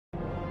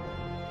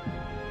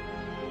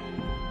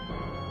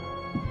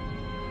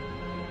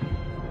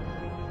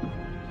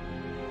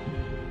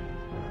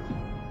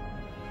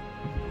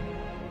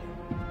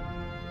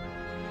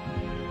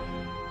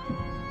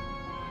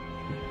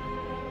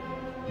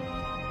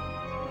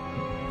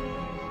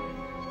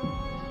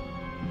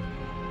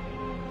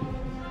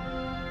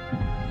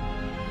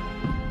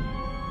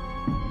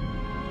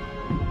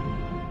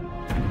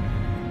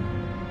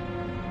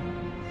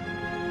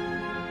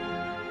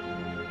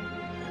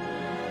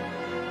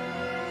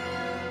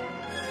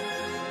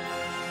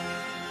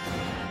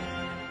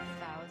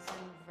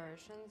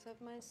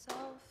of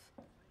myself.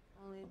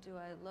 Only do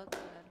I look good,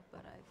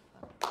 but I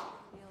fucking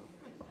feel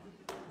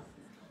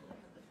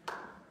good.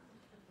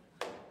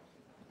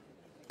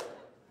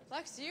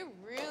 Lex, you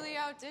really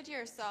outdid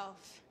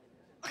yourself.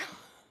 I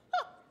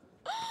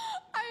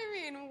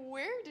mean,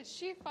 where did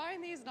she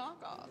find these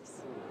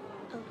knockoffs?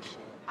 Oh, shit.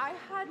 I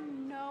had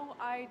no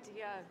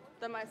idea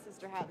that my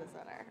sister had this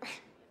in her.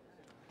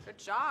 Good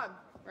job,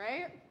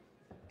 right?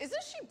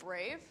 Isn't she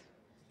brave?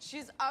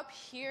 She's up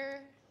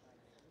here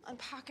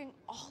unpacking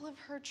all of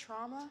her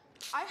trauma.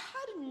 I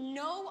had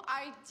no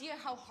idea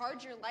how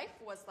hard your life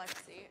was,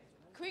 Lexi.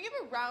 Can we give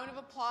a round of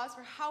applause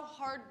for how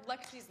hard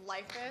Lexi's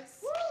life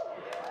is? Woo!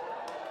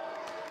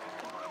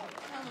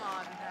 Come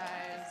on,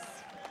 guys.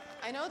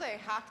 I know they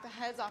hacked the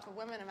heads off of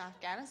women in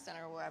Afghanistan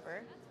or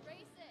wherever. That's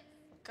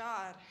racist.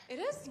 God, it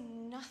is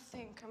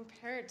nothing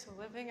compared to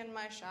living in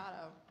my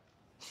shadow.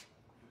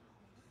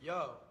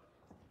 Yo,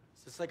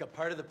 is this like a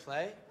part of the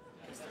play?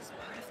 Is this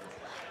part of the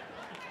play?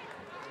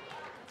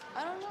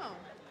 I don't know.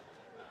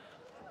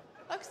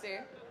 Lexi,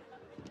 It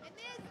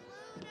is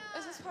Luna.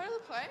 is this part of the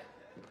play?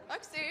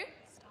 Lexi,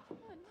 Stop.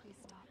 Please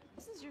stop.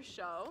 this is your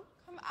show.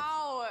 Come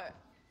out.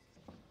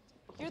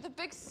 You're the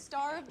big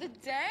star of the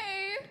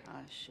day. Oh,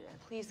 shit.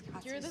 Please,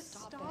 Cassie, You're the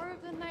stop star it.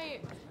 of the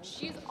night.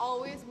 She's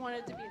always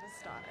wanted to be the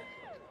star.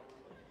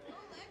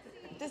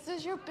 This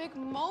is your big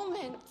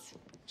moment.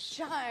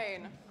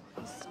 Shine.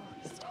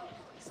 Stop.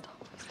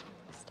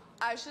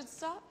 I should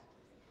stop?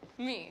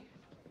 Me.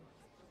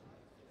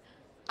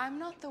 I'm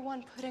not the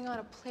one putting on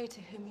a play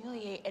to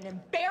humiliate and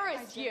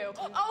embarrass you.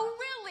 Oh,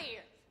 really?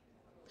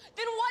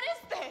 Then what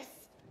is this?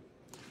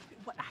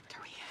 What act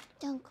are we in?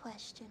 Don't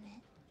question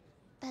it.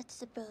 That's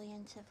the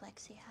brilliance of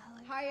Lexi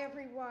Howard. Hi,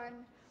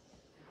 everyone.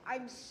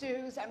 I'm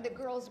Suze. I'm the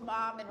girl's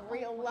mom in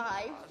real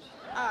life.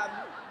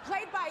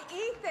 Played by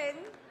Ethan.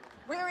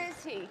 Where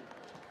is he?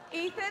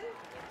 Ethan?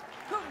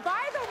 Who,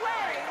 by the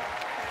way,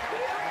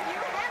 you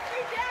have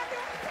me down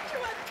to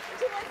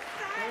a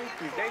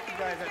sign. Thank you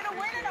guys. He's gonna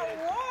win an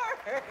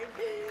award.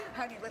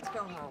 Honey, let's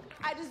go home.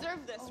 I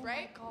deserve this,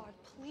 right? Oh, my God.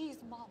 Please,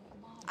 Mom.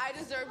 I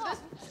deserve this.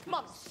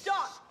 Mom,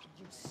 stop!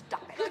 You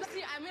stop it.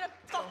 Lexi, I'm gonna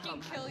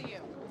fucking kill you.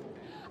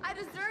 I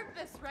deserve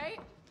this, right?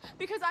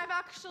 Because I've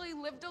actually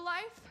lived a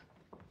life.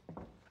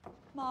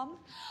 Mom?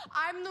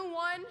 I'm the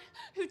one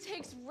who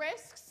takes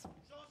risks.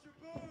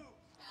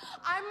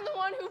 I'm the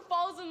one who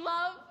falls in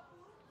love.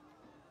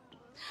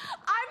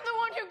 I'm the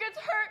one who gets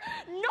hurt,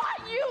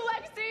 not you,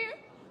 Lexi!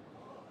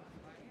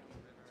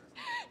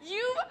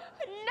 You've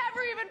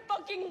never even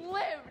fucking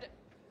lived.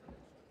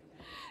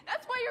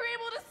 That's why you're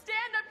able to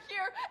stand up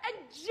here and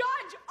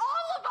judge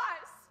all of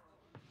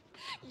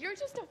us. You're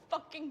just a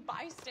fucking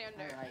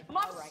bystander. All right,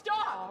 Mom, all right,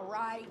 stop! All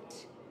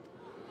right.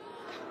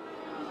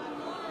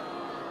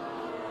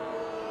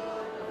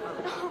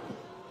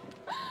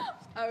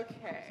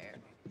 Okay.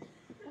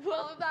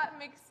 Well, if that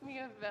makes me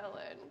a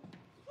villain,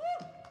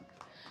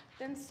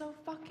 then so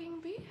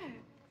fucking be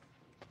it.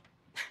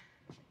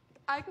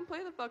 I can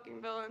play the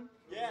fucking villain.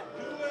 Yeah,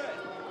 do it!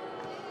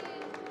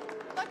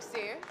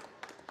 Lexi,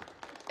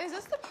 is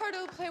this the part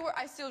of the play where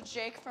I steal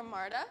Jake from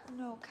Marta?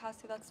 No,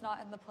 Cassie, that's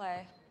not in the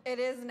play. It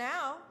is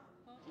now.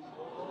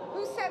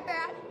 Who said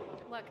that?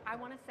 Look, I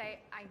want to say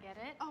I get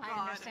it. Oh, I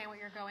God. understand what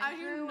you're going I do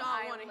through.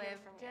 not wanna hear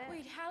lived from you. it.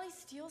 Wait, Hallie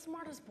steals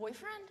Marta's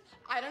boyfriend?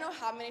 I don't know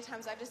how many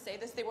times I have to say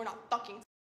this. They were not fucking